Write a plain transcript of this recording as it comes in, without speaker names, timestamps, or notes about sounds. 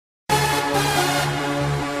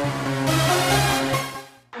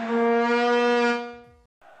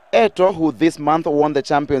Eto'o, who this month won the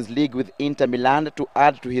Champions League with Inter Milan to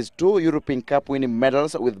add to his 2 European Cup winning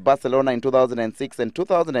medals with Barcelona in 2006 and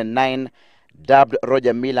 2009, dubbed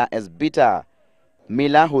Roger Milla as bitter.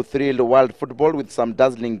 Milla, who thrilled world football with some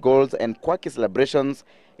dazzling goals and quirky celebrations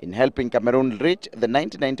in helping Cameroon reach the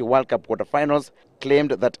 1990 World Cup quarterfinals,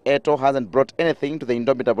 claimed that Eto'o hasn't brought anything to the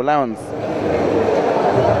Indomitable Lions.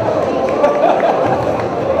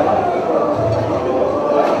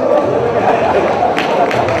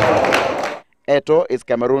 Eto'o is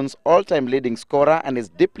Cameroon's all-time leading scorer and is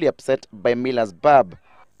deeply upset by Milla's barb.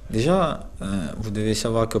 Déjà, vous devez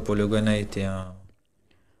savoir que pour le Ghana était un...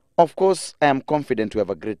 Of course, I am confident we have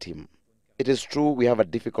a great team. It is true we have a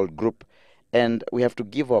difficult group and we have to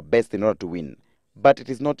give our best in order to win. But it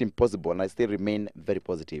is not impossible and I still remain very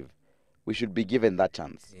positive. We should be given that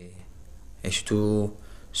chance. Et surtout,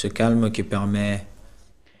 ce calme qui permet...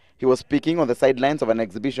 He was speaking on the sidelines of an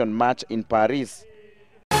exhibition match in Paris.